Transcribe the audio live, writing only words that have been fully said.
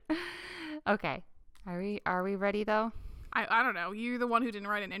Okay. Are we ready though? I don't know. You're the one who didn't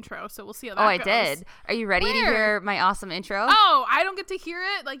write an intro, so we'll see how that goes. Oh, I did. Are you ready to hear my awesome intro? Oh, I don't get to hear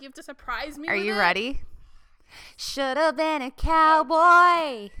it? Like, you have to surprise me Are with you it? ready? Should have been a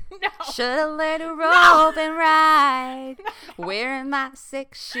cowboy. No. Should have learned to rope and ride. Wearing my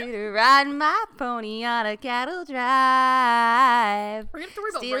 6-shooter, riding my pony on a cattle drive. We're going to have to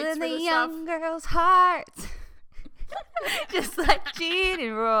worry about Stealing rights for the this young stuff. girls' hearts. Just like Gene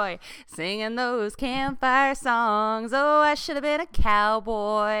and Roy, singing those campfire songs. Oh, I should have been a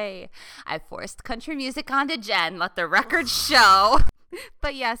cowboy. I forced country music onto Jen. Let the record show.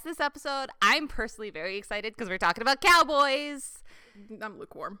 But yes, this episode, I'm personally very excited because we're talking about cowboys. I'm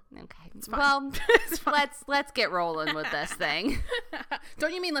lukewarm. Okay. It's fine. Well, It's fine. let's get rolling with this thing.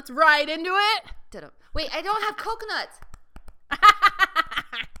 Don't you mean let's ride into it? Wait, I don't have coconuts.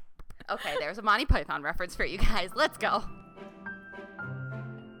 Okay, there's a Monty Python reference for you guys. Let's go.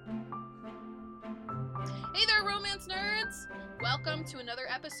 Hey there, romance nerds! Welcome to another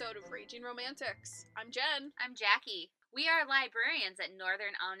episode of Raging Romantics. I'm Jen. I'm Jackie. We are librarians at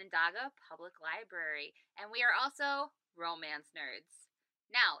Northern Onondaga Public Library, and we are also romance nerds.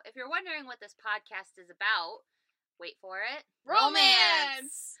 Now, if you're wondering what this podcast is about, wait for it.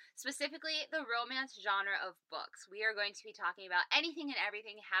 Romance! Specifically, the romance genre of books. We are going to be talking about anything and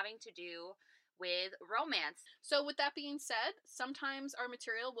everything having to do with romance. So with that being said, sometimes our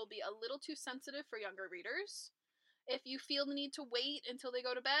material will be a little too sensitive for younger readers. If you feel the need to wait until they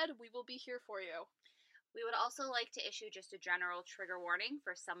go to bed, we will be here for you. We would also like to issue just a general trigger warning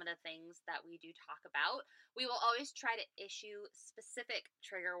for some of the things that we do talk about. We will always try to issue specific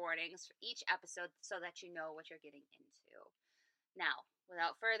trigger warnings for each episode so that you know what you're getting into. Now,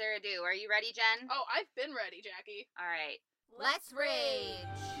 without further ado, are you ready, Jen? Oh, I've been ready, Jackie. All right. Let's rage!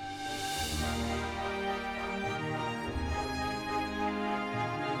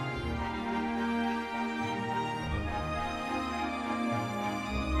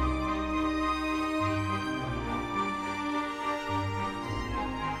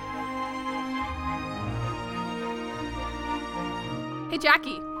 Hey,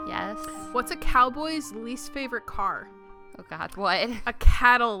 Jackie. Yes? What's a cowboy's least favorite car? Oh, God, what? A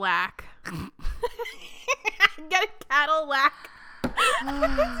Cadillac. Get a Cadillac. He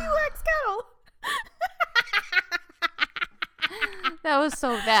likes cattle. That was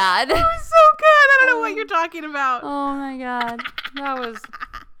so bad. That was so good. I don't know what you're talking about. Oh, my God. That was...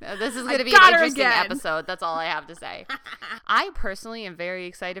 This is going to be got an her interesting again. episode. That's all I have to say. I personally am very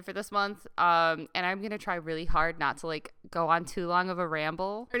excited for this month, and I'm going to try really hard not to, go on too long of a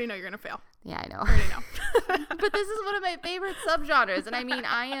ramble. I already know you're going to fail. Yeah, I know. I already know. But this is one of my favorite subgenres, and I mean,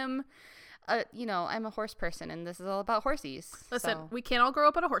 I am, I'm a horse person, and this is all about horsies. Listen, so. we can't all grow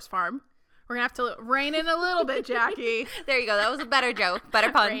up at a horse farm. We're going to have to rein in a little bit, Jackie. There you go. That was a better joke.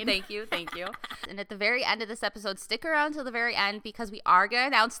 Better pun. Rain. Thank you. And at the very end of this episode, stick around till the very end because we are going to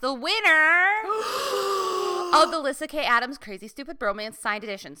announce the winner of the Lyssa K. Adams Crazy Stupid Bromance Signed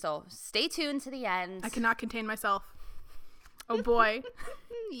Edition. So stay tuned to the end. I cannot contain myself. Oh, boy.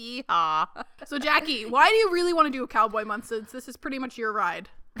 Yeehaw. So, Jackie, why do you really want to do a cowboy month since this is pretty much your ride?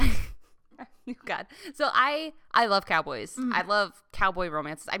 Oh, God. So I love cowboys. Mm-hmm. I love cowboy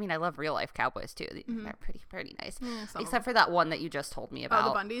romances. I mean, I love real life cowboys too. Mm-hmm. They're pretty nice. Except for that one that you just told me about.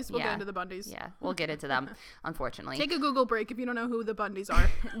 Oh, the Bundys? We'll get into the Bundys. Yeah, we'll get into them, unfortunately. Take a Google break if you don't know who the Bundys are.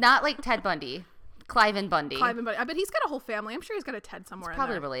 Not like Ted Bundy. Cliven Bundy. Cliven Bundy. I bet he's got a whole family. I'm sure he's got a Ted somewhere in there.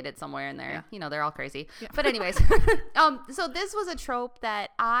 Probably related somewhere in there. Yeah. They're all crazy. Yeah. But anyways, so this was a trope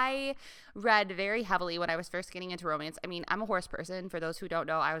that I read very heavily when I was first getting into romance. I mean, I'm a horse person. For those who don't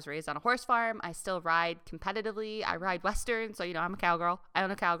know, I was raised on a horse farm. I still ride competitively. I ride Western, so I'm a cowgirl. I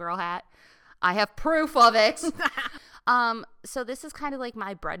own a cowgirl hat. I have proof of it. So this is kind of like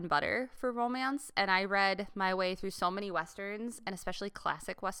my bread and butter for romance, and I read my way through so many Westerns, and especially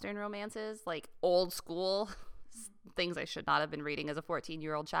classic Western romances, like old school things I should not have been reading as a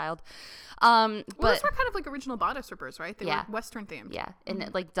 14-year-old child. Well, but those were kind of like original bodice rippers, right? They were Western themed. Yeah,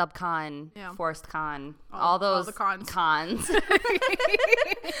 and like Dub Con, Forrest Con, all the cons.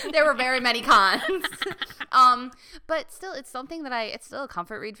 There were very many cons. But still, it's something that it's still a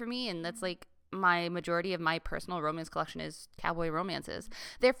comfort read for me, and that's like my majority of my personal romance collection is cowboy romances.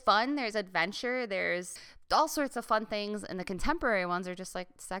 They're fun. There's adventure. There's all sorts of fun things. And the contemporary ones are just like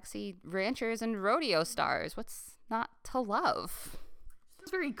sexy ranchers and rodeo stars. What's not to love?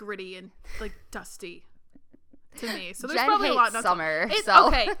 It's very gritty and like dusty to me. So there's Jen probably a lot. hates summer.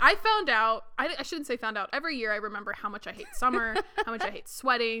 Okay, I found out. I shouldn't say found out. Every year I remember how much I hate summer, how much I hate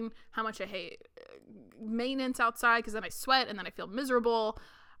sweating, how much I hate maintenance outside because then I sweat and then I feel miserable.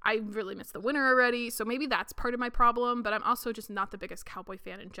 I really miss the winter already, so maybe that's part of my problem, but I'm also just not the biggest cowboy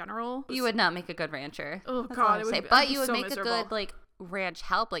fan in general. You would not make a good rancher. Oh, That's God. but you would so make miserable. a good, like, ranch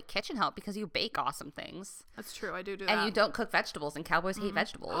help, like kitchen help, because you bake awesome things. That's true. I do that. And you don't cook vegetables, and cowboys hate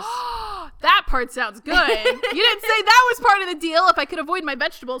vegetables. That part sounds good. You didn't say that was part of the deal if I could avoid my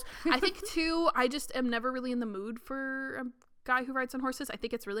vegetables. I think, too, I just am never really in the mood for a guy who rides on horses. I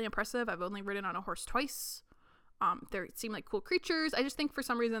think it's really impressive. I've only ridden on a horse twice. They seem like cool creatures. I just think for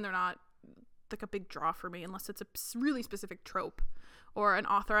some reason they're not like a big draw for me unless it's a really specific trope or an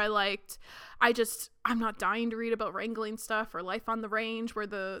author I liked. I'm not dying to read about wrangling stuff or life on the range where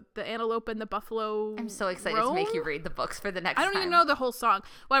the antelope and the buffalo I'm so excited roam. to make you read the books for the next time. I don't even know the whole song.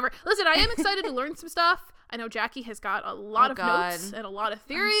 Whatever. Listen, I am excited to learn some stuff. I know Jackie has got a lot of notes and a lot of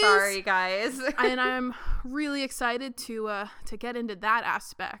theories. I'm sorry, guys. And I'm really excited to get into that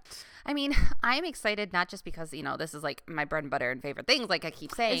aspect. I mean, I'm excited not just because, you know, this is like my bread and butter and favorite things, like I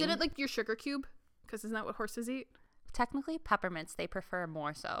keep saying. Isn't it like your sugar cube? Because isn't that what horses eat? Technically, peppermints, they prefer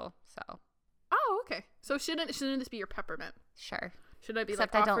more so. Oh, okay. So shouldn't this be your peppermint? Sure. Should I be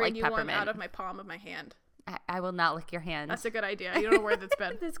Except like I don't offering like you peppermint. one out of my palm of my hand? I will not lick your hand. That's a good idea. You don't know where that's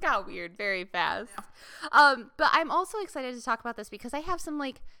been. This got weird very fast. But I'm also excited to talk about this because I have some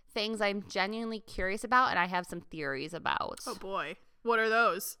like things I'm genuinely curious about and I have some theories about. Oh boy. What are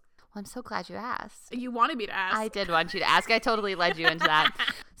those? Well, I'm so glad you asked. You wanted me to ask. I did want you to ask. I totally led you into that.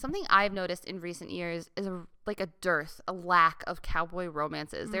 Something I've noticed in recent years is a lack of cowboy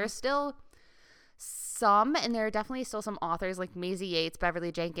romances. Mm-hmm. There's still some, and there are definitely still some authors like Maisie Yates,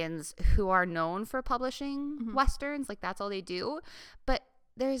 Beverly Jenkins, who are known for publishing Westerns. Like, that's all they do. But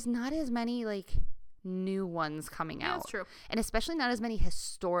there's not as many, like, new ones coming out. That's true. And especially not as many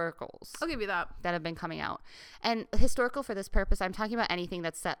historicals. I'll give you that have been coming out. And historical for this purpose, I'm talking about anything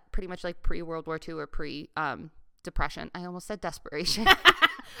that's set pretty much like pre-World War II or pre-Depression. I almost said desperation.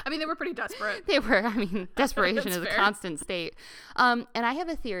 I mean, they were pretty desperate. They were. I mean, desperation is a fair. constant state. And I have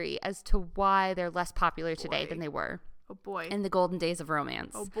a theory as to why they're less popular today than they were Oh boy. in the golden days of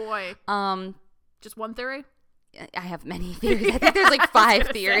romance. Oh boy. Just one theory? I have many theories. I think there's like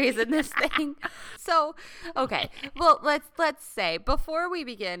 5 theories in this thing. So, okay. Well, let's say before we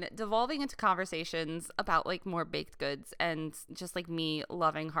begin devolving into conversations about like more baked goods and just like me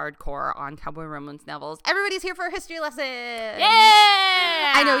loving hardcore on cowboy romance novels, everybody's here for a history lesson. Yeah!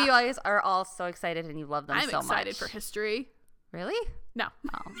 I know you guys are all so excited and you love them so much. I'm excited for history. Really? No.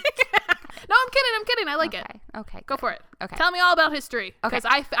 Oh. No, I'm kidding. I like it. Okay. Go good. for it. Okay. Tell me all about history. Okay.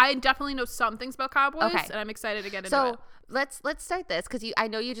 Because I definitely know some things about cowboys, Okay. and I'm excited to get into So it. let's start this because I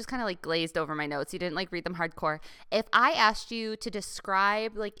know you just kind of like glazed over my notes. You didn't like read them hardcore. If I asked you to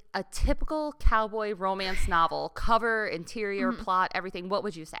describe like a typical cowboy romance novel, cover, interior, plot, everything, what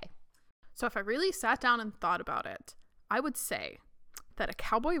would you say? So if I really sat down and thought about it, I would say that a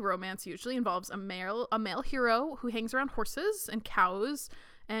cowboy romance usually involves a male hero who hangs around horses and cows,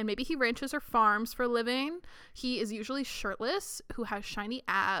 and maybe he ranches or farms for a living. He is usually shirtless, who has shiny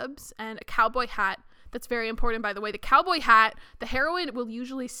abs, and a cowboy hat. That's very important, by the way. The cowboy hat, the heroine will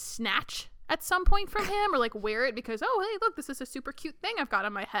usually snatch at some point from him or like wear it because, oh, hey, look, this is a super cute thing I've got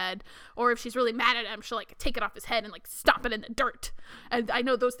on my head. Or if she's really mad at him, she'll like take it off his head and like stomp it in the dirt. And I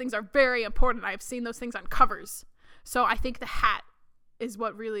know those things are very important. I've seen those things on covers. So I think the hat is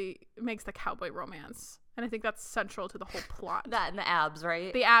what really makes the cowboy romance. And I think that's central to the whole plot. That and the abs,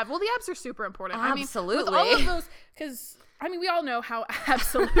 right? The abs. Well, the abs are super important. Absolutely. I mean, with all of those, because, I mean, we all know how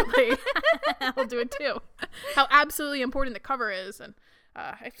absolutely, I'll do it too, how absolutely important the cover is. And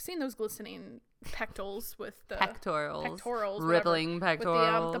I've seen those glistening pectorals with the pectorals, whatever, rippling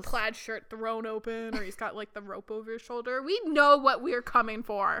pectorals. with the plaid shirt thrown open, or he's got like the rope over his shoulder. We know what we're coming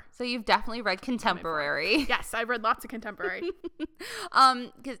for. So you've definitely read contemporary. Yes, I've read lots of contemporary.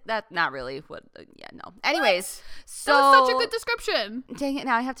 Because that's not really what. Yeah, no. Anyways, so That was such a good description. Dang it!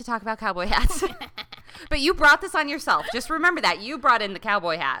 Now I have to talk about cowboy hats. But you brought this on yourself. Just remember that you brought in the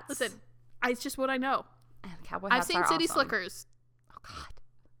cowboy hats. Listen, it's just what I know. And cowboy I've hats seen are City awesome. Slickers. Oh God.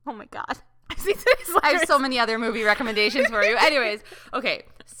 Oh my God. I've seen City Slickers. I have so many other movie recommendations for you. Anyways, okay.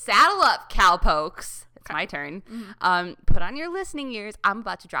 Saddle up, cowpokes. It's my turn. Mm-hmm. Put on your listening ears. I'm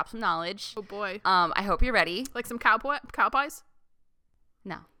about to drop some knowledge. Oh boy. I hope you're ready. Like some cow pies?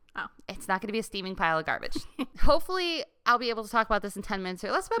 No. Oh. It's not going to be a steaming pile of garbage. Hopefully, I'll be able to talk about this in 10 minutes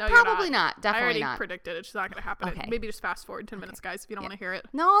or less, but No, you're probably not. I Definitely already not. predicted it's not going to happen. Okay. Maybe just fast forward 10 minutes, guys, if you don't want to hear it.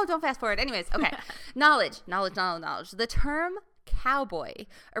 No, don't fast forward. Anyways, okay. Knowledge. The term cowboy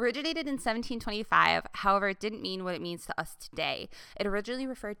originated in 1725. However, it didn't mean what it means to us today. It originally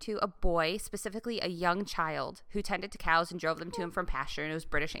referred to a boy, specifically a young child, who tended to cows and drove them to and from pasture, and it was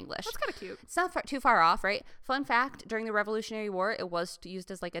British English. That's kind of cute. It's not too far off, right? Fun fact, during the Revolutionary War, it was used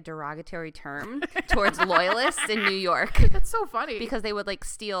as like a derogatory term towards loyalists in New York. That's so funny. Because they would like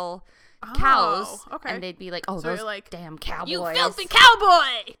steal cows, okay. and they'd be like, "Oh, So those you're like, damn cowboys! You filthy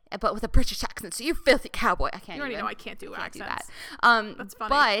cowboy!" But with a British accent, so you filthy cowboy. I can't. You already even. know I can't do accents. Do that. That's funny.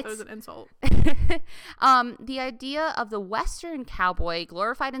 But that was an insult. the idea of the Western cowboy,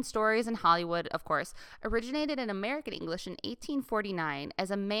 glorified in stories in Hollywood, of course, originated in American English in 1849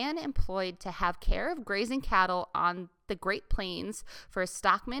 as a man employed to have care of grazing cattle on the Great Plains for a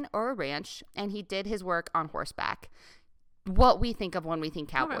stockman or a ranch, and he did his work on horseback. What we think of when we think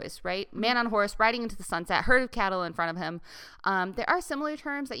cowboys, right? Man on horse, riding into the sunset, herd of cattle in front of him. There are similar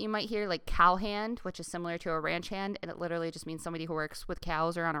terms that you might hear, like cowhand, which is similar to a ranch hand, and it literally just means somebody who works with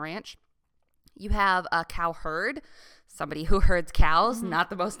cows or on a ranch. You have a cow herd, somebody who herds cows,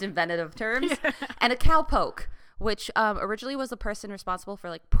 not the most inventive of terms, and a cowpoke, which originally was the person responsible for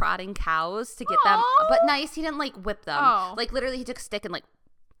like prodding cows to get them, but nice, he didn't like whip them. Like literally he took a stick and like,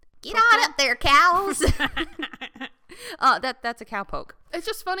 get on up there, cows. That's a cowpoke. It's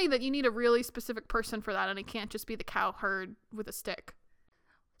just funny that you need a really specific person for that, and it can't just be the cow herd with a stick.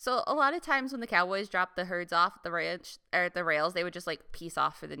 So a lot of times when the cowboys dropped the herds off at the ranch or at the rails, they would just like piece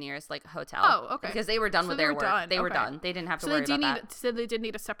off for the nearest like hotel. Oh, okay. Because they were done with their work. They were done. They didn't have to worry about that. So they did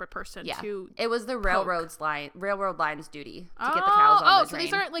need a separate person to. It was the railroad line's duty to get the cows on the train. So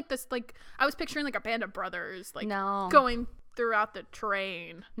these aren't like this. Like I was picturing like a band of brothers, like going throughout the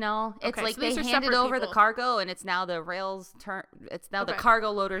train. No, it's like so they handed over the cargo, and it's now the rails turn. It's now the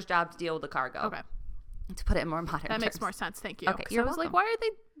cargo loader's job to deal with the cargo. Okay. To put it in more modern terms. Makes more sense. Thank you. Okay, you're welcome. Like, why are they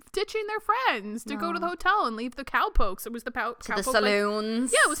ditching their friends to go to the hotel and leave the cowpokes? It was the cowpoke. The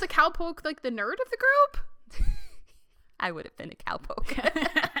saloons. It was the cowpoke, like the nerd of the group. I would have been a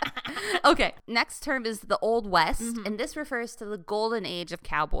cowpoke. Okay, next term is the Old West, and this refers to the golden age of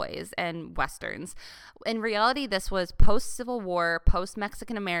cowboys and westerns. In reality, this was post-Civil War,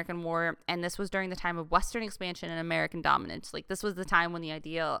 post-Mexican-American War, and this was during the time of Western expansion and American dominance. Like, this was the time when the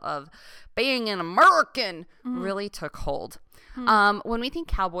idea of being an American really took hold. When we think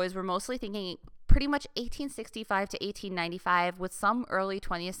cowboys, we're mostly thinking pretty much 1865 to 1895 with some early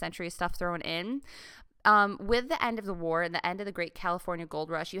 20th century stuff thrown in. With the end of the war and the end of the Great California Gold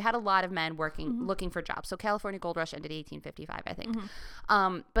Rush, you had a lot of men looking for jobs. So California Gold Rush ended 1855, I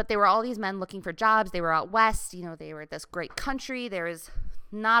think. But there were all these men looking for jobs. They were out west. You know, they were this great country. There was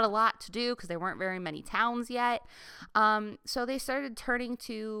not a lot to do because there weren't very many towns yet. So they started turning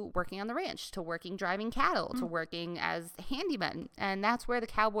to working on the ranch, to working driving cattle, to working as handymen. And that's where the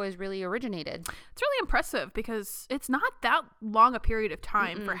cowboys really originated. It's really impressive because it's not that long a period of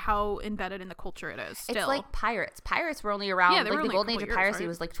time for how embedded in the culture it is still. It's like pirates. Pirates were only around, like the golden age of piracy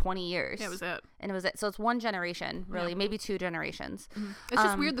was like 20 years. Yeah, it was it. And it was it. So it's one generation, really, maybe two generations. It's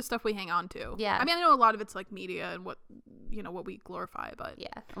just weird the stuff we hang on to. Yeah. I mean, I know a lot of it's like media and what we glorify, but yeah,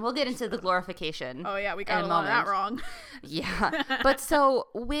 and we'll get into the glorification. Oh yeah, we got a lot of that wrong. Yeah, but so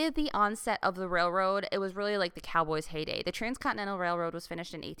with the onset of the railroad, it was really like the cowboys' heyday. The Transcontinental Railroad was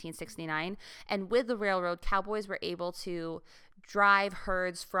finished in 1869, and with the railroad, cowboys were able to drive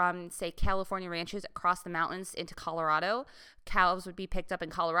herds from, say, California ranches across the mountains into Colorado. Cows would be picked up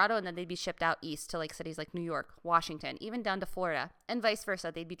in Colorado, and then they'd be shipped out east to like cities like New York, Washington, even down to Florida, and vice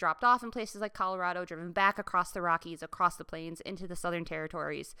versa. They'd be dropped off in places like Colorado, driven back across the Rockies, across the plains, into the southern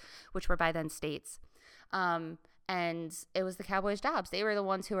territories, which were by then states. And it was the cowboys' jobs. They were the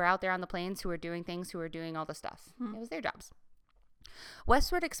ones who were out there on the plains, who were doing things, who were doing all the stuff. It was their jobs.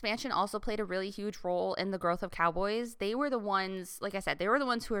 Westward expansion also played a really huge role in the growth of cowboys. They were the ones, like I said, they were the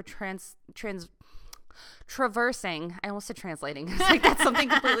ones who were traversing. I almost said translating. It's like that's something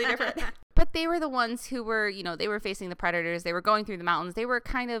completely different. But they were the ones who were, they were facing the predators. They were going through the mountains. They were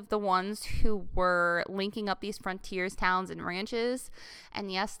kind of the ones who were linking up these frontiers, towns, and ranches.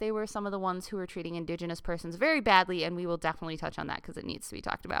 And yes, they were some of the ones who were treating indigenous persons very badly, and we will definitely touch on that because it needs to be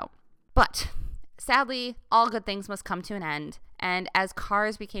talked about. But sadly, all good things must come to an end. And as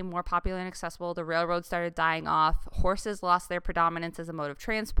cars became more popular and accessible, the railroad started dying off. Horses lost their predominance as a mode of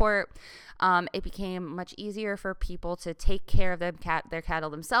transport. It became much easier for people to take care of their cattle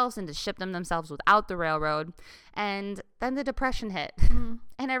themselves and to ship them themselves without the railroad. And then the Depression hit, and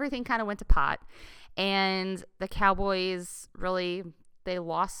everything kind of went to pot. And the cowboys really, they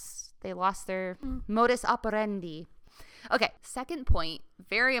lost their modus operandi. Okay, second point,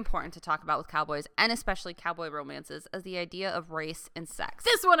 very important to talk about with cowboys, and especially cowboy romances, is the idea of race and sex.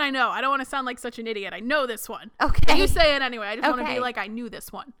 This one I know. I don't want to sound like such an idiot. I know this one. Okay. But you say it anyway. I just want to Okay. be like, I knew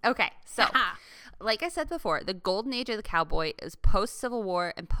this one. Okay, so like I said before, the golden age of the cowboy is post-Civil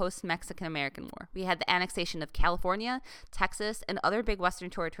War and post-Mexican-American War. We had the annexation of California, Texas, and other big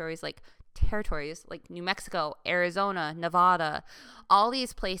Western territories like New Mexico, Arizona, Nevada, all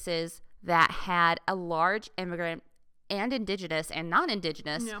these places that had a large immigrant and indigenous and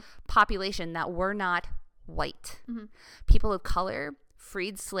non-indigenous population that were not white. Mm-hmm. People of color,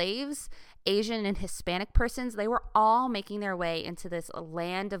 freed slaves, Asian and Hispanic persons, they were all making their way into this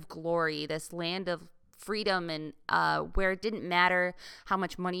land of glory, this land of freedom, and where it didn't matter how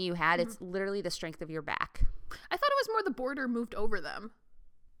much money you had. It's literally the strength of your back. I thought it was more the border moved over them.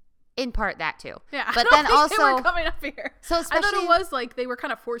 In part, that too. Yeah, but then also they were coming up here. So I thought it was like they were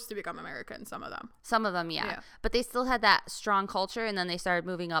kind of forced to become American. Some of them, yeah. But they still had that strong culture, and then they started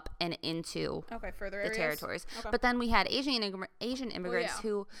moving up and into further the territories. Okay. But then we had Asian immigrants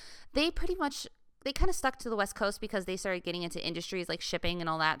who they kind of stuck to the West Coast because they started getting into industries like shipping and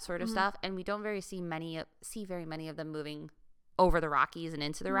all that sort of stuff, and we don't see very many of them moving over the Rockies and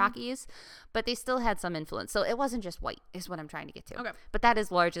into the Rockies, but they still had some influence. So it wasn't just white, is what I'm trying to get to. Okay. But that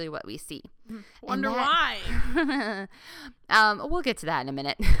is largely what we see. Wonder why. We'll get to that in a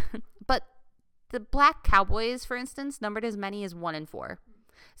minute. But the black cowboys, for instance, numbered as many as 1 in 4.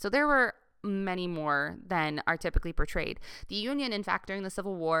 So there were many more than are typically portrayed. The Union, in fact, during the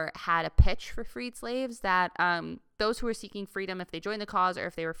Civil War, had a pitch for freed slaves that those who were seeking freedom, if they joined the cause or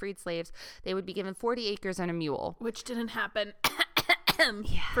if they were freed slaves, they would be given 40 acres and a mule. Which didn't happen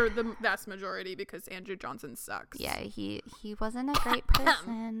for the vast majority because Andrew Johnson sucks. Yeah, he wasn't a great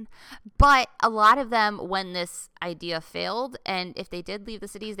person. But a lot of them, when this idea failed, and if they did leave the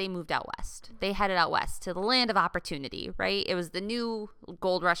cities, they moved out west. They headed out west to the land of opportunity, right? It was the new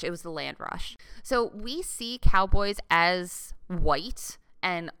gold rush. It was the land rush. So we see cowboys as white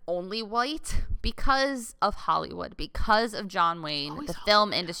and only white because of Hollywood, because of John Wayne, the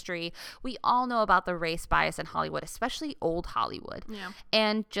film industry. We all know about the race bias in Hollywood, especially old Hollywood. Yeah.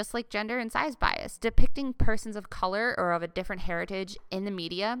 And just like gender and size bias, depicting persons of color or of a different heritage in the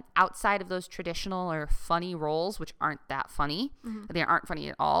media outside of those traditional or funny roles, which aren't that funny, they aren't funny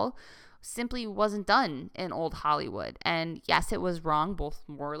at all, simply wasn't done in old Hollywood. And yes, it was wrong both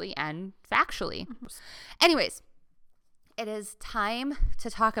morally and factually. Anyways, it is time to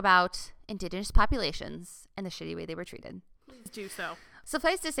talk about indigenous populations and the shitty way they were treated. Please do so.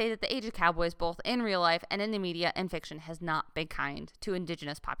 Suffice to say that the age of cowboys, both in real life and in the media and fiction, has not been kind to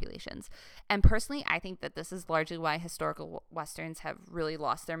indigenous populations. And personally, I think that this is largely why historical Westerns have really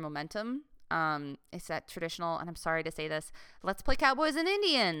lost their momentum. It's that traditional, and I'm sorry to say this, let's play cowboys and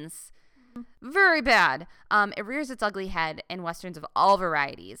Indians. Very bad. It rears its ugly head in Westerns of all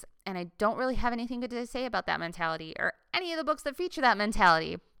varieties. And I don't really have anything good to say about that mentality or any of the books that feature that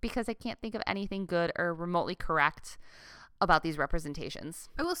mentality because I can't think of anything good or remotely correct about these representations.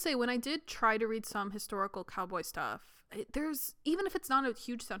 I will say, when I did try to read some historical cowboy stuff, there's, even if it's not a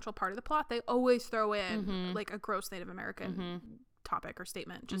huge central part of the plot, they always throw in like a gross Native American topic or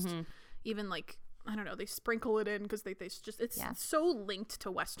statement. Just even like, I don't know, they sprinkle it in because it's so linked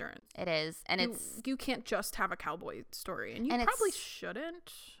to Westerns. It is. And you can't just have a cowboy story, and you probably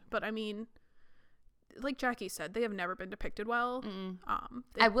shouldn't, but I mean, like Jackie said, they have never been depicted well.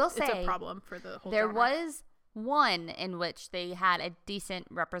 I will say it's a problem for the whole there genre. was one in which they had a decent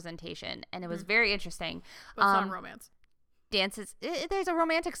representation, and it was very interesting. But it's not romance. There's a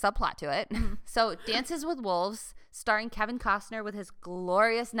romantic subplot to it. So Dances with Wolves, starring Kevin Costner with his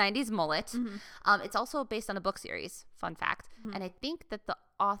glorious 90s mullet. It's also based on a book series, fun fact. And I think that the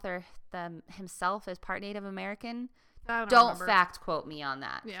author himself is part Native American. Don't fact quote me on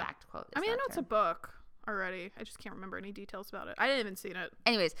that. Yeah. Fact quote. I mean, I know it's a book already. I just can't remember any details about it. I didn't even see it.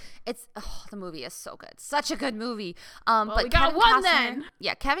 Anyways, the movie is so good. Such a good movie. But we got Kevin one Costner, then.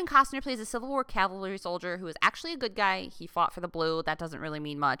 Yeah, Kevin Costner plays a Civil War cavalry soldier who is actually a good guy. He fought for the blue. That doesn't really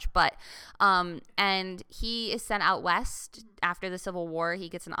mean much, but and he is sent out west after the Civil War. He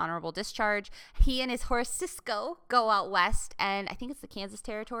gets an honorable discharge. He and his horse Cisco go out west, and I think it's the Kansas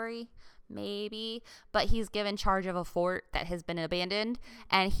Territory. Maybe, but he's given charge of a fort that has been abandoned,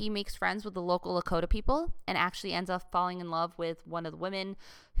 and he makes friends with the local Lakota people and actually ends up falling in love with one of the women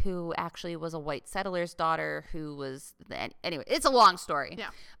who actually was a white settler's daughter who was anyway, it's a long story. Yeah.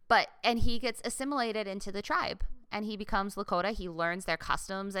 And he gets assimilated into the tribe and he becomes Lakota. He learns their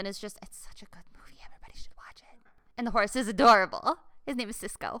customs, and it's such a good movie. Everybody should watch it. And the horse is adorable. His name is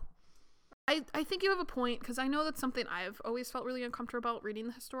Cisco. I think you have a point, because I know that's something I've always felt really uncomfortable about reading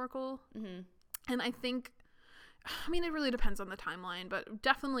the historical. And I think I mean, it really depends on the timeline, but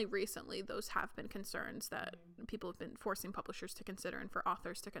definitely recently those have been concerns that people have been forcing publishers to consider and for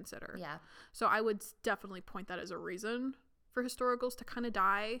authors to consider. Yeah. So I would definitely point that as a reason for historicals to kind of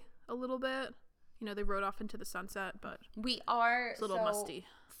die a little bit. You know, they rode off into the sunset, but it's a little musty.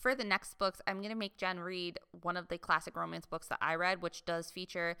 For the next books, I'm going to make Jen read one of the classic romance books that I read, which does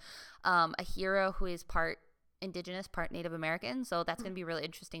feature a hero who is part Indigenous, part Native American. So that's going to be really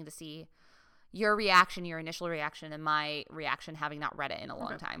interesting to see your reaction, your initial reaction, and my reaction having not read it in a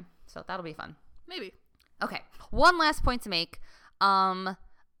long time. So that'll be fun. Maybe. Okay. One last point to make.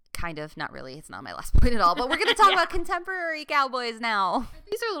 Kind of, not really. It's not my last point at all. But we're going to talk about contemporary cowboys now.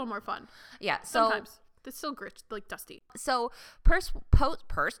 These are a little more fun. Yeah. So sometimes. It's still grit, like dusty. So post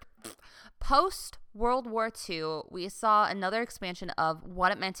World War II, we saw another expansion of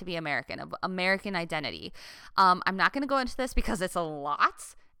what it meant to be American, of American identity. I'm not going to go into this because it's a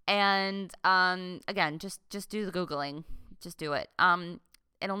lot. And again, just do the Googling. Just do it.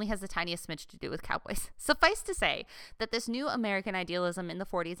 It only has the tiniest smidge to do with cowboys. Suffice to say that this new American idealism in the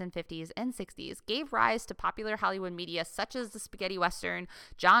 40s and 50s and 60s gave rise to popular Hollywood media such as the spaghetti western,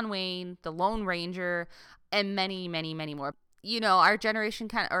 John Wayne, the Lone Ranger, and many, many, many more. You know, our generation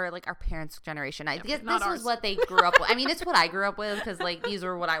or like our parents' generation. I guess this is what they grew up with. I mean, it's what I grew up with because like these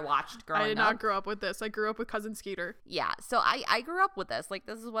were what I watched growing up. I did not grow up with this. I grew up with Cousin Skeeter. Yeah, so I grew up with this. Like,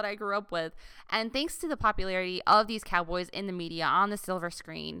 this is what I grew up with. And thanks to the popularity of these cowboys in the media, on the silver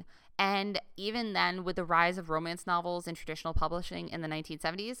screen, and even then with the rise of romance novels in traditional publishing in the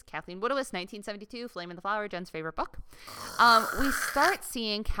 1970s, Kathleen Woodiwiss, 1972, Flame in the Flower, Jen's favorite book, we start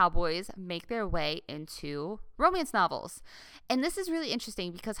seeing cowboys make their way into romance novels. And this is really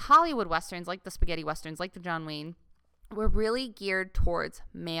interesting because Hollywood westerns, like the spaghetti westerns, like the John Wayne, were really geared towards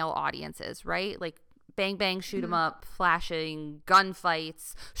male audiences, right? Like bang, bang, shoot 'em up, flashing,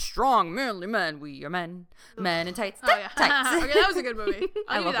 gunfights, strong, manly men, we are men, men in tights, Oh, yeah. tights. Okay, that was a good movie.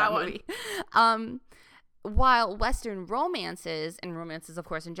 I love that movie. While Western romances, and romances, of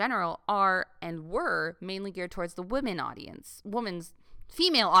course, in general, are and were mainly geared towards the women's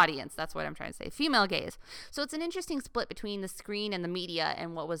female audience. That's what I'm trying to say. Female gaze. So it's an interesting split between the screen and the media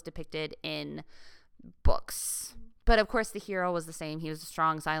and what was depicted in books. But of course, the hero was the same. He was a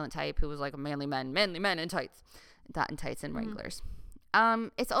strong, silent type who was like a manly men in tights, not in tights and Wranglers.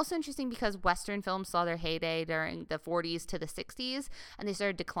 It's also interesting because Western films saw their heyday during the 40s to the 60s, and they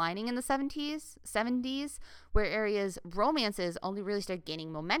started declining in the 70s, where romances only really started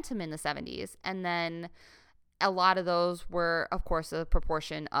gaining momentum in the 70s. And then a lot of those were, of course, a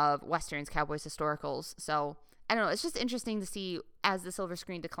proportion of Westerns, cowboys, historicals. So I don't know. It's just interesting to see as the silver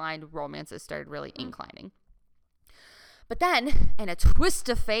screen declined, romances started really inclining. But then, in a twist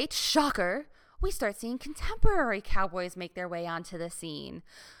of fate, shocker, we start seeing contemporary cowboys make their way onto the scene.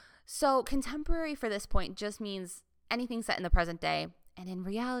 So contemporary for this point just means anything set in the present day. And in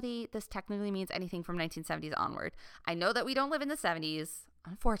reality, this technically means anything from 1970s onward. I know that we don't live in the 70s,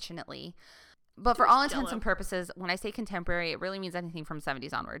 unfortunately. But for all intents and purposes, when I say contemporary, it really means anything from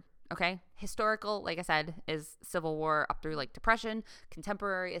 70s onward. Okay? Historical, like I said, is Civil War up through like Depression.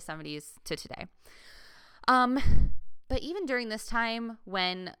 Contemporary is 70s to today. But even during this time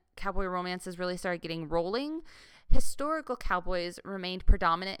when cowboy romances really started getting rolling, historical cowboys remained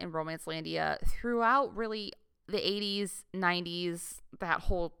predominant in Romancelandia throughout really the 80s, 90s, that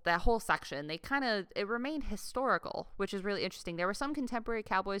whole section. It remained historical, which is really interesting. There were some contemporary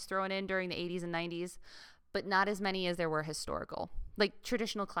cowboys thrown in during the 80s and 90s, but not as many as there were historical. Like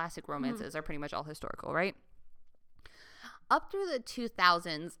traditional classic romances are pretty much all historical, right? Up through the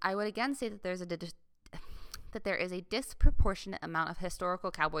 2000s, I would again say that there is a disproportionate amount of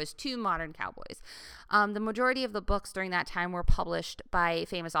historical cowboys to modern cowboys. The majority of the books during that time were published by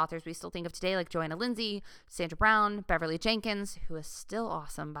famous authors we still think of today, like Joanna Lindsey, Sandra Brown, Beverly Jenkins, who is still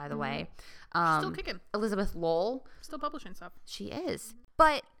awesome, by the way. Still kicking. Elizabeth Lowell. Still publishing stuff. She is.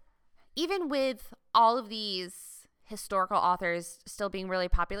 But even with all of these historical authors still being really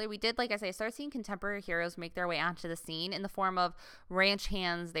popular, we did, like I say, start seeing contemporary heroes make their way onto the scene in the form of ranch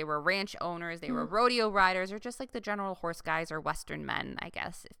hands. They were ranch owners, they were rodeo riders, or just like the general horse guys or Western men, I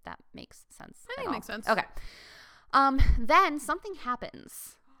guess, if that makes sense. I think it makes sense. Okay. Then something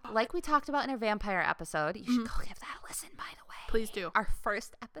happens. Like we talked about in our vampire episode. You should go give that a listen, by the way. Please do. Our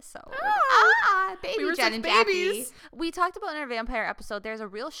first episode. Baby we were Jen such and babies. Jackie. We talked about in our vampire episode, there's a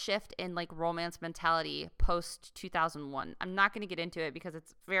real shift in like romance mentality post 2001. I'm not going to get into it because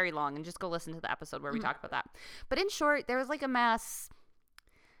it's very long, and just go listen to the episode where we talked about that. But in short, there was like a mass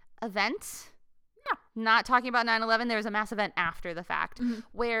event. Yeah. Not talking about 9/11. There was a mass event after the fact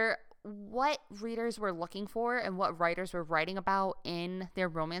where what readers were looking for and what writers were writing about in their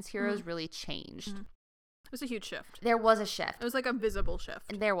romance heroes really changed. It was a huge shift. There was a shift. It was like a visible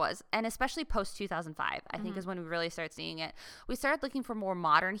shift. There was. And especially post 2005, I think is when we really started seeing it. We started looking for more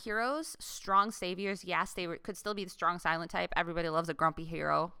modern heroes, strong saviors. Yes, they could still be the strong silent type. Everybody loves a grumpy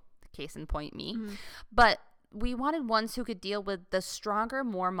hero. Case in point, me. But we wanted ones who could deal with the stronger,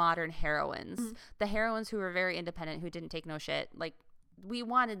 more modern heroines. The heroines who were very independent, who didn't take no shit. Like, we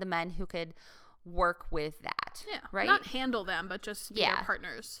wanted the men who could work with that. Yeah. Right? Not handle them, but just be their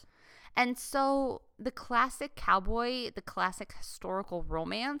partners. And so the classic cowboy, the classic historical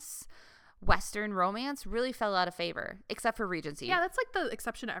romance, Western romance really fell out of favor, except for Regency. Yeah, that's like the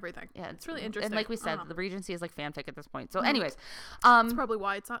exception to everything. Yeah, it's really interesting. And like we said, the Regency is like fanfic at this point. So anyways. That's probably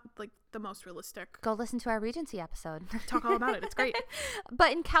why it's not like the most realistic. Go listen to our Regency episode. Talk all about it. It's great.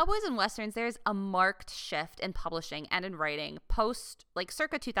 But in Cowboys and Westerns, there's a marked shift in publishing and in writing. Post, like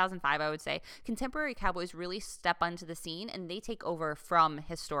circa 2005, I would say, contemporary cowboys really step onto the scene and they take over from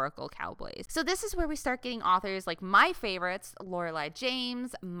historical cowboys. So this is where we start getting authors like my favorites, Lorelei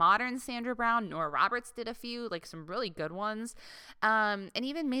James, modern Sandra Brown, Nora Roberts did a few, like some really good ones. And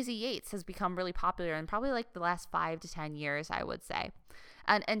even Maisie Yates has become really popular in probably like the last 5 to 10 years, I would say.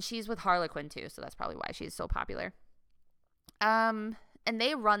 And she's with Harlequin too, so that's probably why she's so popular. And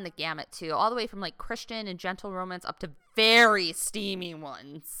they run the gamut too, all the way from like Christian and gentle romance up to very steamy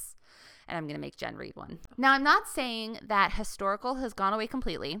ones. And I'm going to make Jen read one. Now, I'm not saying that historical has gone away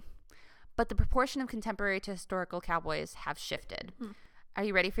completely, but the proportion of contemporary to historical cowboys have shifted. Are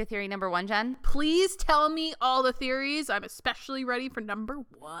you ready for theory number 1, Jen? Please tell me all the theories. I'm especially ready for number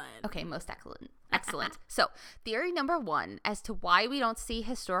 1. Okay, most excellent. So, theory number 1 as to why we don't see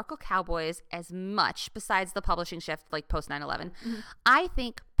historical cowboys as much besides the publishing shift like post 9/11. I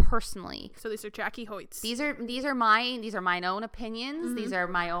think personally. So these are Jackie Hoyt's. These are my own opinions. These are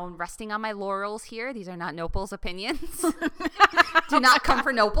my own resting on my laurels here. These are not Nopal's opinions. Do not come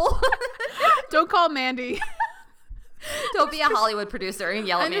for Nopal. Don't call Mandy. Don't be a Hollywood producer and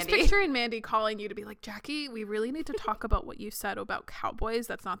yell at I'm Mandy. just picturing Mandy calling you to be like, Jackie, we really need to talk about what you said about cowboys.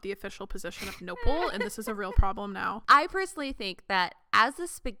 That's not the official position of Nopal, and this is a real problem now. I personally think that as the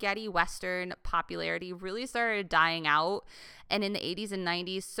spaghetti Western popularity really started dying out, and in the 80s and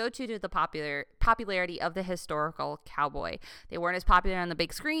 90s, so too did the popularity of the historical cowboy. They weren't as popular on the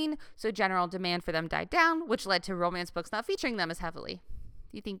big screen, so general demand for them died down, which led to romance books not featuring them as heavily.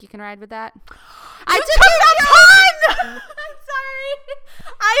 Do you think you can ride with that? I took that pun! I'm sorry.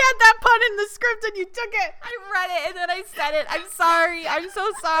 I had that pun in the script and you took it. I read it and then I said it. I'm sorry. I'm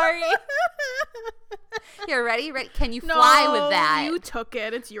so sorry. You're ready? Can you fly with that? You took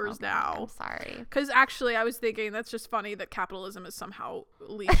it. It's yours now. I'm sorry. Because actually, I was thinking that's just funny that capitalism has somehow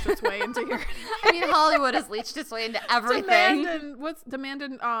leached its way into here. I mean, Hollywood has leached its way into everything. Demand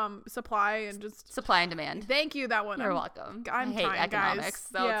and supply and just supply and demand. Thank you. That one. You're welcome. I hate economics,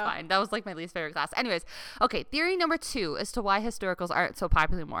 so it's fine. That was like my least favorite class. Anyways, okay. Theory number 2 as to why historicals aren't so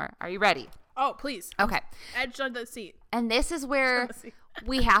popular anymore. Are you ready? Oh, please. Okay. Edge on the seat. And this is where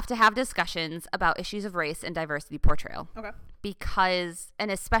we have to have discussions about issues of race and diversity portrayal. Okay. Because,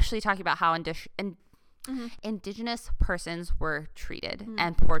 and especially talking about how indigenous persons were treated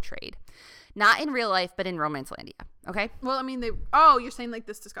and portrayed. Not in real life, but in Romancelandia. Okay? Well, I mean, you're saying like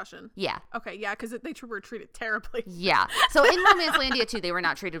this discussion. Yeah. Okay, yeah, because they were treated terribly. Yeah. So in Romancelandia, too, they were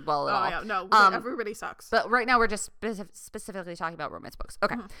not treated well at all. Oh, yeah, no. Everybody sucks. But right now, we're just specifically talking about romance books.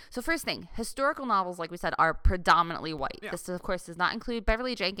 Okay. So first thing, historical novels, like we said, are predominantly white. Yeah. This, of course, does not include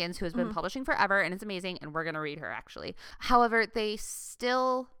Beverly Jenkins, who has been publishing forever, and it's amazing, and we're going to read her, actually. However, these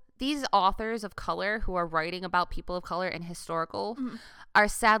authors of color who are writing about people of color in historical are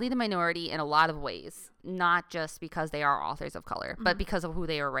sadly the minority in a lot of ways, not just because they are authors of color, but because of who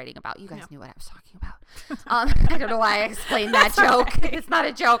they are writing about. You guys knew what I was talking about. I don't know why I explained that joke. Okay. It's not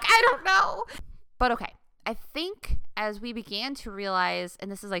a joke. I don't know. But okay. I think as we began to realize,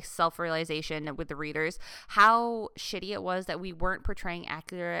 and this is like self-realization with the readers, how shitty it was that we weren't portraying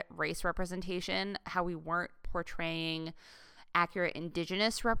accurate race representation, how we weren't portraying accurate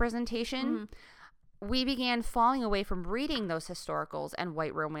indigenous representation, we began falling away from reading those historicals and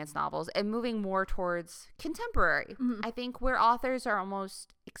white romance novels and moving more towards contemporary. I think where authors are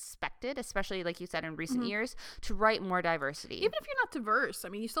almost expected, especially like you said in recent years, to write more diversity. Even if you're not diverse, I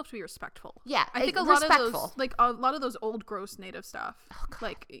mean, you still have to be respectful. Yeah, I think a lot of those old gross native stuff,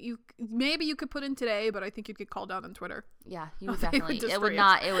 like you could put in today, but I think you'd get called out on Twitter. Yeah, you would definitely. It would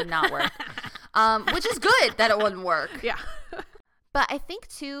not work. Which is good that it wouldn't work. Yeah. But I think,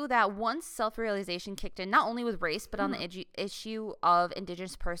 too, that once self-realization kicked in, not only with race, but on the issue of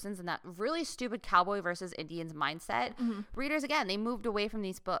Indigenous persons and that really stupid cowboy versus Indians mindset, readers, again, they moved away from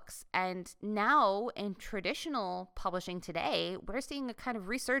these books. And now, in traditional publishing today, we're seeing a kind of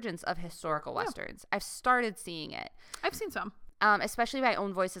resurgence of historical Westerns. I've started seeing it. I've seen some. Especially by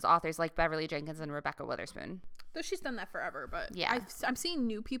own voices authors like Beverly Jenkins and Rebecca Witherspoon. Though she's done that forever, but yeah. I'm seeing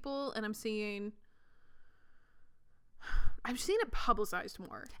new people, and I'm seeing it publicized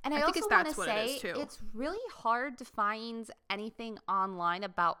more. And I also want to say it's really hard to find anything online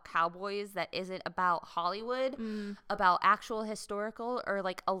about cowboys that isn't about Hollywood, about actual historical, or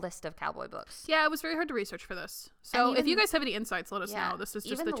like a list of cowboy books. Yeah, it was very hard to research for this. So if you guys have any insights, let us know. This is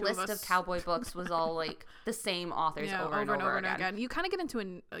just the two of us. Even the list of cowboy books was all like the same authors over and over again. You kind of get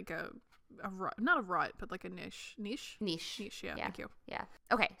into a rut, not a rut, but like a niche. Yeah, thank you. Yeah.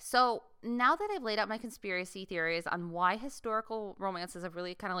 Okay, so now that I've laid out my conspiracy theories on why historical romances have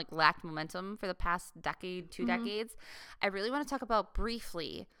really kind of like lacked momentum for the past decade, 2 decades, I really want to talk about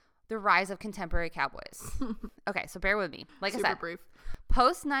briefly the rise of contemporary cowboys. Okay, so bear with me. Like I said, brief.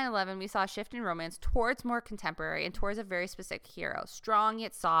 Post 9/11, we saw a shift in romance towards more contemporary and towards a very specific hero, strong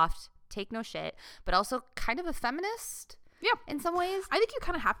yet soft, take no shit, but also kind of a feminist. Yeah. In some ways. I think you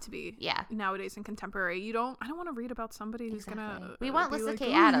kind of have to be. Yeah. Nowadays in contemporary. I don't want to read about somebody who's going to. We want Lisa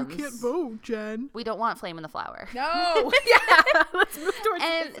K. Adams. You can't vote, Jen. We don't want Flame in the Flower. No. Yeah. Let's move towards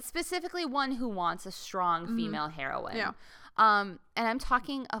And specifically one who wants a strong female heroine. Yeah. And I'm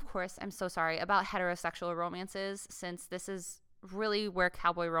talking, of course, I'm so sorry, about heterosexual romances, since this is really where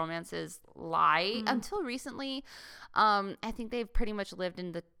cowboy romances lie. Until recently, I think they've pretty much lived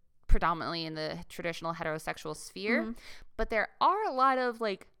predominantly in the traditional heterosexual sphere, but there are a lot of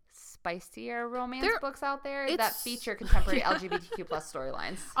like spicier romance books out there that feature contemporary LGBTQ plus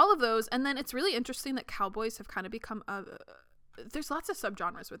storylines. All of those. And then it's really interesting that cowboys have kind of become there's lots of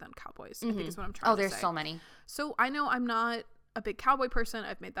subgenres within cowboys, I think is what I'm trying to say. Oh, there's so many. So I know I'm not a big cowboy person.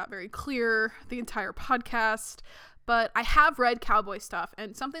 I've made that very clear the entire podcast. But I have read cowboy stuff,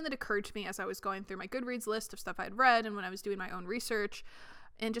 and something that occurred to me as I was going through my Goodreads list of stuff I'd read and when I was doing my own research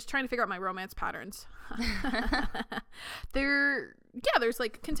and just trying to figure out my romance patterns. There's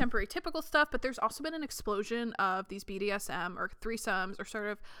like contemporary typical stuff, but there's also been an explosion of these BDSM or threesomes or sort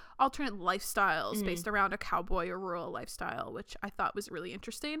of alternate lifestyles based around a cowboy or rural lifestyle, which I thought was really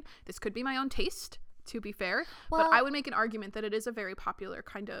interesting. This could be my own taste, to be fair, but I would make an argument that it is a very popular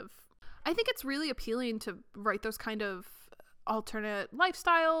kind of, I think it's really appealing to write those kind of alternate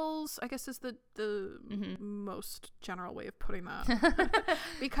lifestyles, I guess is the most general way of putting that.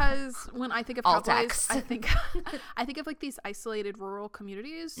 Because when I think of cowboys, I think of like these isolated rural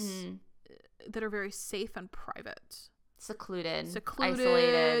communities that are very safe and private. Secluded,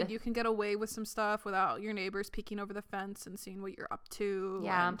 isolated. You can get away with some stuff without your neighbors peeking over the fence and seeing what you're up to.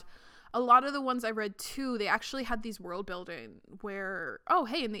 Yeah. And a lot of the ones I read too, they actually had these world building where, oh,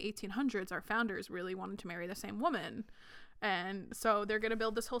 hey, in the 1800s, our founders really wanted to marry the same woman. And so they're going to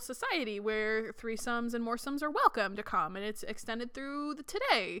build this whole society where threesomes and moresomes are welcome to come, and it's extended through the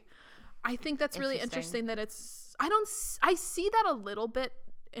today. I think that's really interesting that it's, I see that a little bit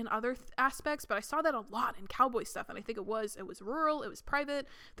in other aspects, but I saw that a lot in cowboy stuff. And I think it was rural, it was private.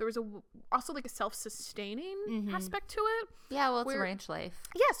 There was also like a self-sustaining aspect to it. Yeah, well, it's ranch life.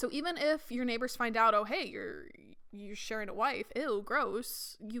 Yeah. So even if your neighbors find out, oh, hey, you're sharing a wife, ew,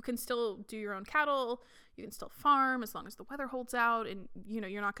 gross, you can still do your own cattle. You can still farm as long as the weather holds out, and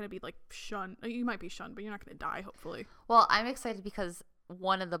you're not going to be like shunned. You might be shunned, but you're not going to die, hopefully. Well, I'm excited because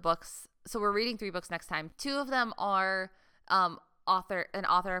one of the books, so we're reading 3 books next time. 2 of them are an author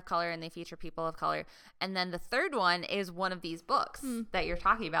of color, and they feature people of color. And then the third one is one of these books that you're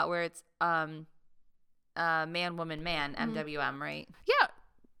talking about, where it's man, woman, man, MWM, right? Yeah.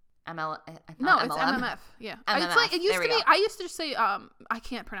 It's MMF. Yeah. MMF. It's like, it used to be, I used to just say, I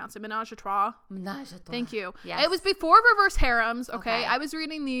can't pronounce it, Menage a Trois. Thank you. Yes. It was before reverse harems, okay? I was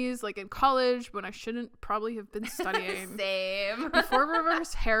reading these like in college when I shouldn't probably have been studying. Same. Before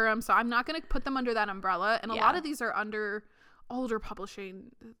reverse harem, so I'm not going to put them under that umbrella. And a lot of these are under older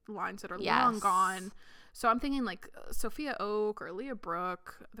publishing lines that are long gone. So I'm thinking like Sophia Oak or Leah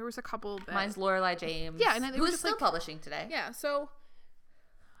Brooke. There was a couple that... Mine's Lorelei James. Yeah. And who's still publishing today. Yeah, so...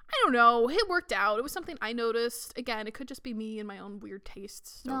 I don't know. It worked out. It was something I noticed. Again, it could just be me and my own weird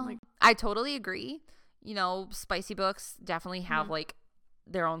tastes. So I totally agree. Spicy books definitely have like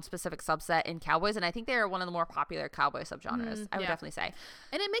their own specific subset in cowboys, and I think they're one of the more popular cowboy subgenres. I would definitely say.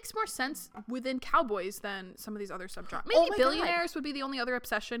 And it makes more sense within cowboys than some of these other subgenres. Maybe billionaires would be the only other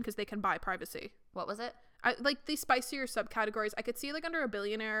obsession because they can buy privacy. What was it? Like these spicier subcategories, I could see like under a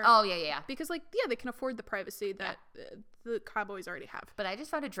billionaire. Oh, yeah. Because like, they can afford the privacy that the cowboys already have. But I just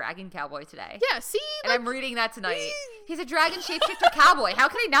found a dragon cowboy today. Yeah, see? And I'm reading that tonight. He's a dragon shapeshifter cowboy. How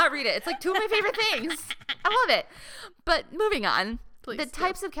can I not read it? It's like two of my favorite things. I love it. But moving on. Please, the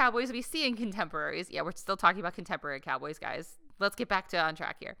types of cowboys we see in contemporaries. Yeah, we're still talking about contemporary cowboys, guys. Let's get back to on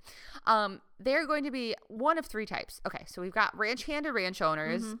track here. They're going to be one of three types. Okay, so we've got ranch hand or ranch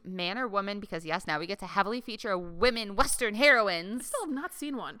owners, man or woman, because yes, now we get to heavily feature women Western heroines. I still have not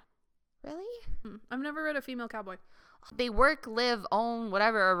seen one. Really? I've never read a female cowboy. They work, live, own,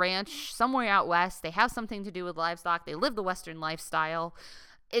 whatever, a ranch somewhere out west. They have something to do with livestock. They live the Western lifestyle.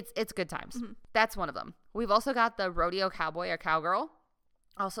 It's good times. That's one of them. We've also got the rodeo cowboy or cowgirl,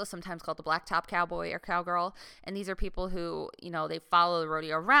 also sometimes called the blacktop cowboy or cowgirl. And these are people who, they follow the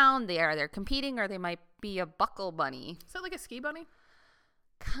rodeo around. They're competing, or they might be a buckle bunny. Is that like a ski bunny?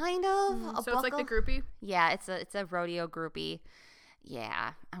 Kind of. So it's like the groupie? Yeah, it's a rodeo groupie.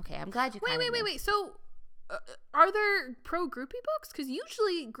 Yeah. Okay, I'm glad you Wait. So are there pro groupie books? Because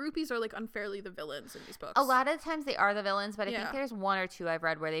usually groupies are like unfairly the villains in these books. A lot of times they are the villains, but I think there's one or two I've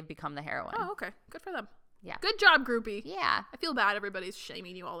read where they've become the heroine. Oh, okay. Good for them. Yeah. Good job, groupie. Yeah. I feel bad everybody's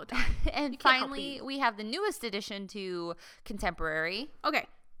shaming you all the time. And finally, we have the newest addition to contemporary. Okay.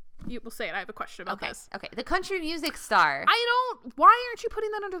 You will say it. I have a question about this. Okay. The country music star. Why aren't you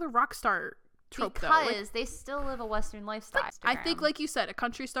putting that under the rock star trope, because they still live a Western lifestyle. I think, like you said, a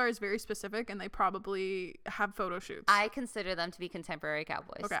country star is very specific, and they probably have photo shoots. I consider them to be contemporary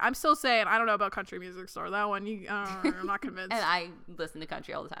cowboys. Okay, I'm still saying I don't know about country music star. That one, I'm not convinced. And I listen to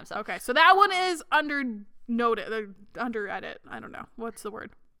country all the time. So okay, so that one is under edit. I don't know what's the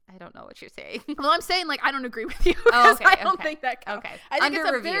word. I don't know what you're saying. Well, I'm saying like I don't agree with you. Oh, okay, I don't think that counts. Okay, I think under it's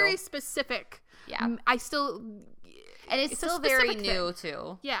a review. very specific. Yeah, and it's still very new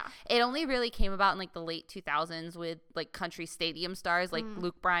too. Yeah. It only really came about in like the late 2000s with like country stadium stars like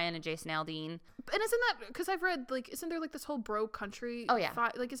Luke Bryan and Jason Aldean. And isn't that, because I've read like, isn't there like this whole bro country? Oh yeah.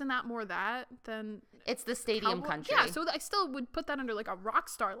 Like isn't that more that than? It's the stadium country. Yeah, so I still would put that under like a rock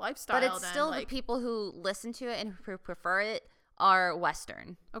star lifestyle. But it's still the people who listen to it and who prefer it are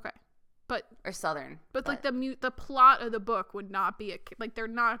Western. Okay. Or Southern. But like the plot of the book would not be like they're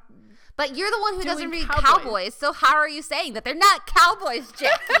not. But you're the one who doesn't read cowboys, so how are you saying that they're not cowboys,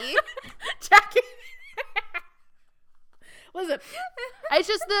 Jackie? Jackie. Listen, it's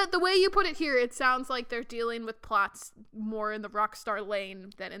just the way you put it here. It sounds like they're dealing with plots more in the rock star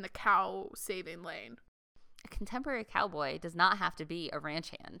lane than in the cow saving lane. A contemporary cowboy does not have to be a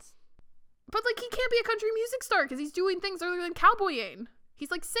ranch hand. But like he can't be a country music star because he's doing things other than cowboying. He's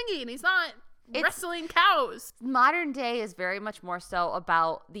like singing. He's not wrestling cows. Modern day is very much more so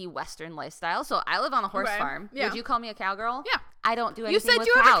about the Western lifestyle. So I live on a horse farm. Yeah. Would you call me a cowgirl? Yeah. I don't do anything with cows.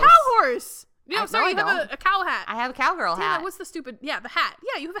 You said you have a cow horse. No, sorry, you have a cow hat. I have a cowgirl hat. What's the stupid? Yeah, the hat.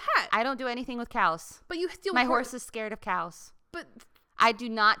 Yeah, you have a hat. I don't do anything with cows. But you still. My horse is scared of cows. But I do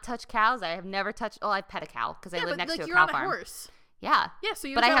not touch cows. I have never touched. Oh, I've pet a cow because I live next to a cow farm. You're on a horse. Yeah. Yeah,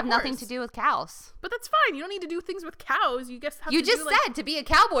 so but I have nothing to do with cows. But that's fine. You don't need to do things with cows. You just have you just said to be a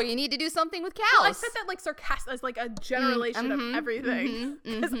cowboy, you need to do something with cows. Well, I said that like sarcastic, as like a generalization of everything.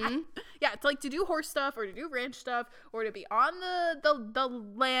 Yeah, it's like to do horse stuff or to do ranch stuff or to be on the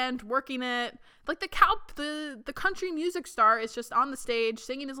land working it. Like the country music star is just on the stage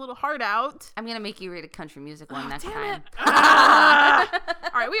singing his little heart out. I'm gonna make you read a country music one next time. All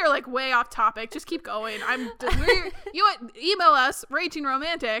right, we are like way off topic. Just keep going. Email us Raging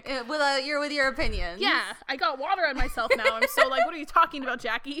Romantic with your opinions. Yeah, I got water on myself now. I'm so like, what are you talking about,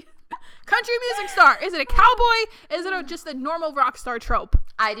 Jackie? Country music star. Is it a cowboy? Is it just a normal rock star trope?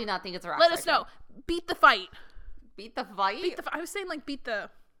 I do not think it's a rock star. Let us know. Beat the fight. Beat the fight? I was saying like beat the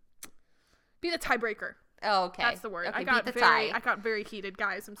tiebreaker. Oh, okay. That's the word. Okay, I got very heated,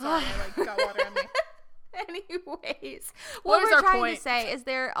 guys. I'm sorry. I got water on me. Anyways, what we're trying to say is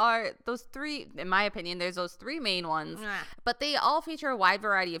there are those three, in my opinion, there's those three main ones, but they all feature a wide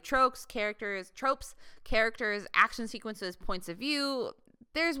variety of tropes, characters, action sequences, points of view.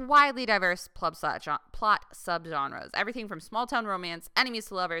 There's widely diverse plot subgenres, everything from small town romance, enemies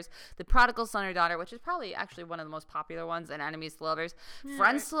to lovers, the prodigal son or daughter, which is probably actually one of the most popular ones, and enemies to lovers,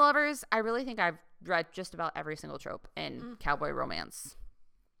 friends to lovers. I really think I've read just about every single trope in cowboy romance.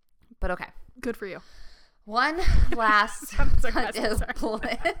 But okay. Good for you. One last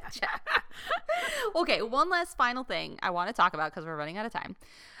Okay, one last final thing I want to talk about because we're running out of time.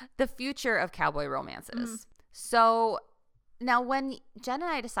 The future of cowboy romances. So Now, when Jen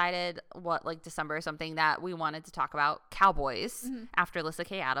and I decided December or something that we wanted to talk about cowboys after Alyssa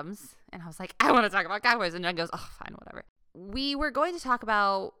K. Adams, and I was like, I want to talk about cowboys. And Jen goes, oh, fine, whatever. We were going to talk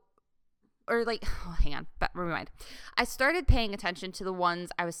about, hang on, rewind. I started paying attention to the ones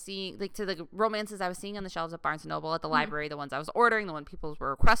I was seeing, to the romances I was seeing on the shelves at Barnes & Noble, at the library, the ones I was ordering, the one peoples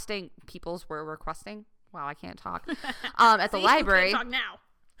were requesting. Wow, I can't talk. At the library. You can't talk now.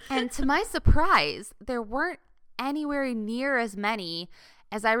 And to my surprise, there weren't anywhere near as many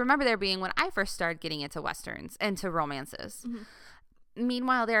as I remember there being when I first started getting into Westerns, into romances.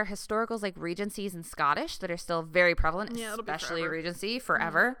 Meanwhile, there are historicals like Regencies and Scottish that are still very prevalent, especially Regency,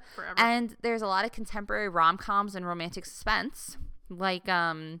 forever. And there's a lot of contemporary rom-coms and romantic suspense, like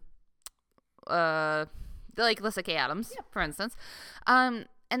Alyssa K. Adams, for instance. And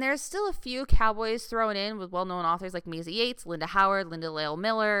there's still a few cowboys thrown in with well-known authors like Maisie Yates, Linda Howard, Linda Lale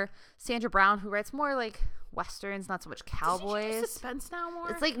Miller, Sandra Brown, who writes more like Westerns, not so much cowboys. Does she do suspense now more?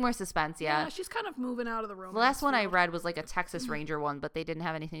 It's like more suspense, yeah. Yeah, she's kind of moving out of the romance. The last one I field. read was like a Texas Ranger one, but they didn't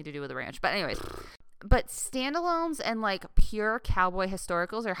have anything to do with the ranch. But anyways, but standalones and like pure cowboy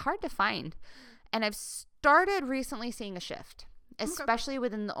historicals are hard to find. And I've started recently seeing a shift, especially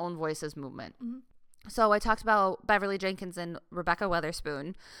within the Own Voices movement. So I talked about Beverly Jenkins and Rebecca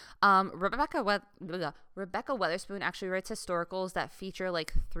Weatherspoon. Rebecca Weatherspoon actually writes historicals that feature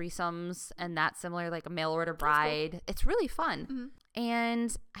like threesomes and that similar, like a mail order bride. Cool. It's really fun.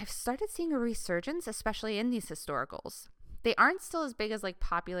 And I've started seeing a resurgence, especially in these historicals. They aren't still as big as they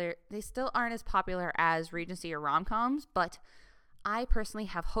still aren't as popular as Regency or rom-coms, but I personally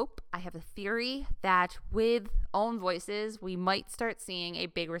have hope. I have a theory that with Own Voices, we might start seeing a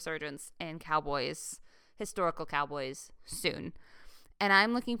big resurgence in historical cowboys soon. And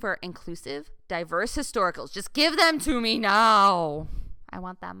I'm looking for inclusive, diverse historicals. Just give them to me now. I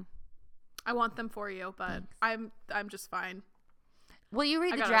want them. I want them for you, but I'm just fine. Will you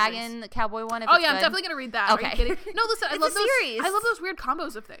read the Dragon Cowboy one? I'm definitely gonna read that. Okay. Are you kidding? No, listen, I love those. Series. I love those weird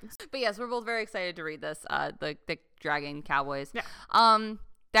combos of things. But yes, we're both very excited to read this. The Dragon Cowboys. Yeah.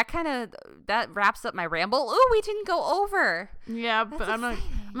 That wraps up my ramble. Ooh, we didn't go over. Yeah, but I'm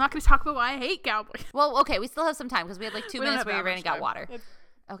not gonna talk about why I hate cowboys. Well, okay, we still have some time because we had like 2 minutes where you ran and got water.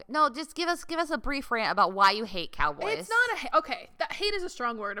 Okay, no, just give us a brief rant about why you hate cowboys. It's not okay. That hate is a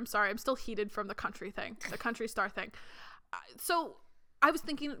strong word. I'm sorry. I'm still heated from the country star thing. So I was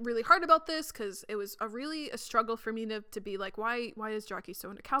thinking really hard about this because it was a struggle for me to be like, why is Jackie so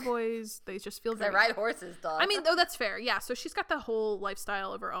into cowboys? They just feel very... They ride horses, dog. I mean, that's fair. Yeah, so she's got the whole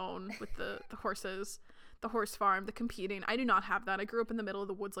lifestyle of her own with the horses, the horse farm, the competing. I do not have that. I grew up in the middle of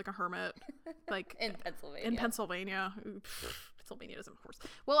the woods like a hermit. Like in Pennsylvania. Pennsylvania doesn't have horses.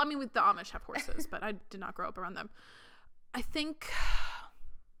 Well, I mean, with the Amish have horses, but I did not grow up around them. I think...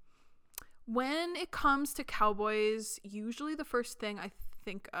 when it comes to cowboys, usually the first thing I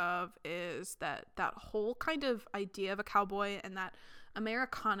think of is that whole kind of idea of a cowboy and that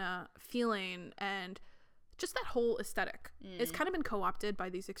Americana feeling and just that whole aesthetic. It's kind of been co-opted by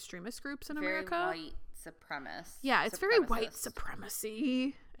these extremist groups in America. Very white supremacist. Yeah, it's very white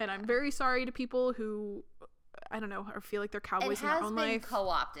supremacy. And I'm very sorry to people who, I don't know, or feel like they're cowboys in their own life. It has been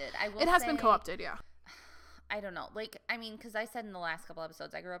co-opted. It has been co-opted, yeah. I don't know. Because I said in the last couple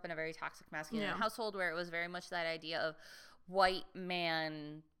episodes, I grew up in a very toxic masculine household where it was very much that idea of white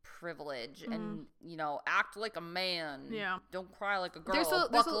man privilege and, act like a man. Yeah. Don't cry like a girl.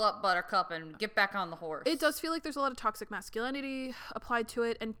 Buckle up, buttercup, and get back on the horse. It does feel like there's a lot of toxic masculinity applied to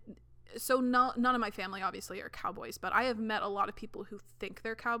it. And so none of my family, obviously, are cowboys. But I have met a lot of people who think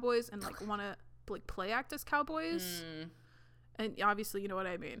they're cowboys and, want to, play act as cowboys. And obviously, you know what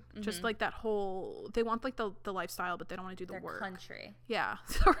I mean. Just like that whole, they want the lifestyle, but they don't want to do the work. Country. Yeah.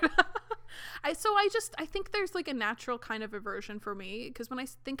 I think there's a natural kind of aversion for me because when I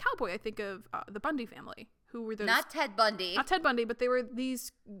think cowboy, I think of the Bundy family, who were those. Not Ted Bundy, but they were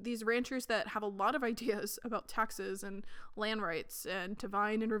these ranchers that have a lot of ideas about taxes and land rights and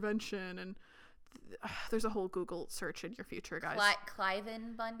divine intervention and. There's a whole Google search in your future, guys.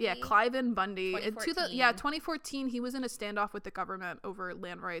 Cliven Bundy? Yeah, Cliven Bundy. 2014. 2014, he was in a standoff with the government over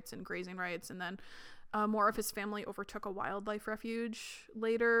land rights and grazing rights, and then more of his family overtook a wildlife refuge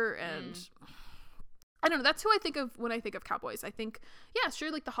later, and I don't know. That's who I think of when I think of cowboys. I think, yeah,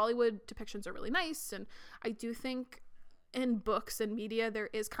 sure, the Hollywood depictions are really nice, and I do think in books and media there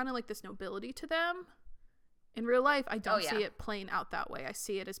is kind of this nobility to them. In real life, I don't see it playing out that way. I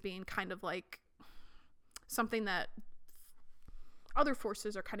see it as being kind of something that other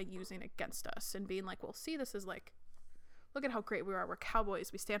forces are kind of using against us and being well, see, this is look at how great we are. We're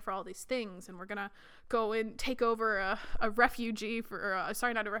cowboys. We stand for all these things, and we're gonna go and take over a refugee for a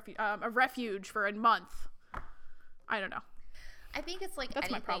refuge for a month. I don't know. I think it's like That's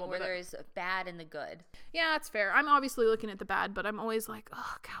my anything problem where with it. there's bad and the good. Yeah, it's fair. I'm obviously looking at the bad, but I'm always like,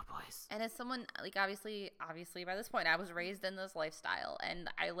 oh, Cowboys. And as someone, like, obviously by this point, I was raised in this lifestyle, and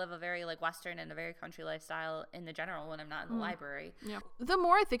I live a very, like, Western and a very country lifestyle in the general when I'm not in the library. Yeah. The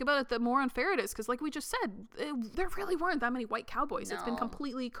more I think about it, the more unfair it is, because like we just said, there really weren't that many white cowboys. It's been No.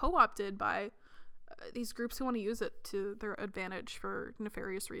 completely co-opted by these groups who want to use it to their advantage for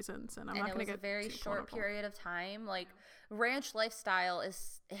nefarious reasons, and I'm not going to get It was a very too short political. period of time. Like, ranch lifestyle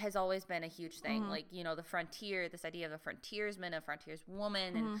has always been a huge thing. Like, you know, the frontier, this idea of a frontiersman, a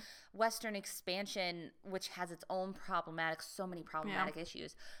frontierswoman, and Western expansion, which has its own so many problematic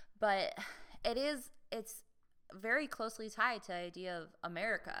issues. But it's very closely tied to the idea of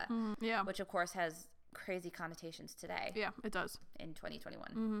America, Yeah. which of course has crazy connotations today. Yeah, it does. In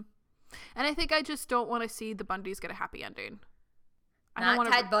 2021. And I think I just don't want to see the Bundys get a happy ending. Not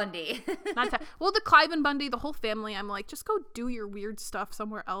Ted Bundy. Not Ted. Well, the Clive and Bundy, the whole family, I'm like, just go do your weird stuff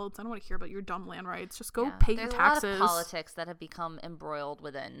somewhere else. I don't want to hear about your dumb land rights. Just go pay your taxes. There's a lot of politics that have become embroiled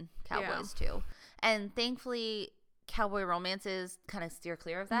within cowboys too. And thankfully, cowboy romances kind of steer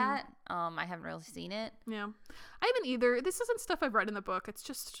clear of that. I haven't really seen it. Yeah. I haven't either. This isn't stuff I've read in the book. It's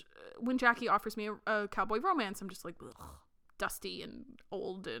just when Jackie offers me a cowboy romance, I'm just like, ugh. Dusty and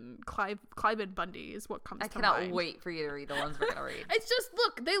old, and Clive and Bundy is what comes to mind. I cannot wait for you to read the ones we're gonna read. It's just,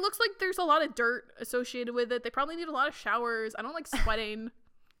 look, they looks like there's a lot of dirt associated with it. They probably need a lot of showers. I don't like sweating.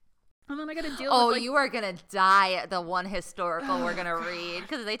 And then I gotta deal with, like, you are gonna die at the one historical we're gonna read,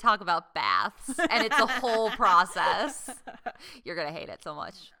 because they talk about baths and it's a whole process. You're gonna hate it so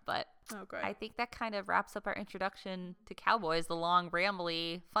much, but I think that kind of wraps up our introduction to cowboys, the long,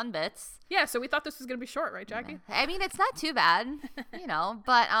 rambly, fun bits. Yeah, so we thought this was gonna be short, right, Jackie? I mean, it's not too bad, you know,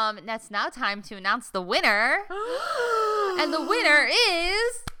 but that's now time to announce the winner. And the winner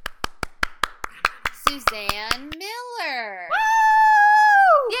is Suzanne Miller.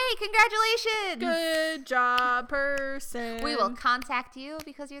 Yay, congratulations. Good job, person. We will contact you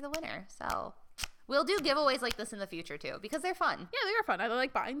because you're the winner. So we'll do giveaways like this in the future too, because they're fun. Yeah, they are fun. I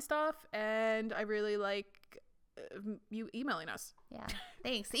like buying stuff, and I really like you emailing us. Yeah,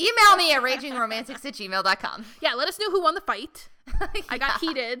 thanks. Email me at ragingromantics@gmail.com. Yeah, let us know who won the fight. Yeah. I got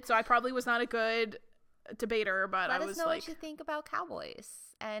heated, so I probably was not a good debater, but Let I was us know like, what you think about cowboys,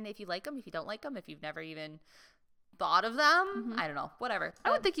 and if you like them, if you don't like them, if you've never even thought of them. I don't know, whatever.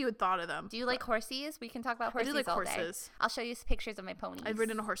 I would think you had thought of them. Do you like horses? We can talk about horses. I do like all horses. Day. I'll show you pictures of my ponies. I've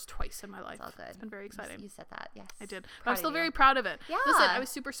ridden a horse twice in my life. It's all good. It's been very exciting. You said that, yes. I did. But Proud I'm still of very you. proud of it. Yeah. Listen, I was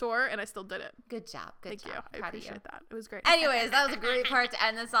super sore, and I still did it. Good job. Good Thank job. you. I Proud of you. appreciate that. It was great. Anyways, that was a great part to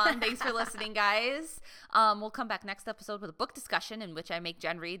end this on. Thanks for listening, guys. We'll come back next episode with a book discussion in which I make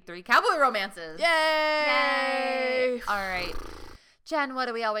Jen read 3 cowboy romances. Yay! All right. Jen, what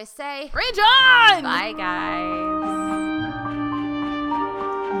do we always say? Rage on! Bye, guys.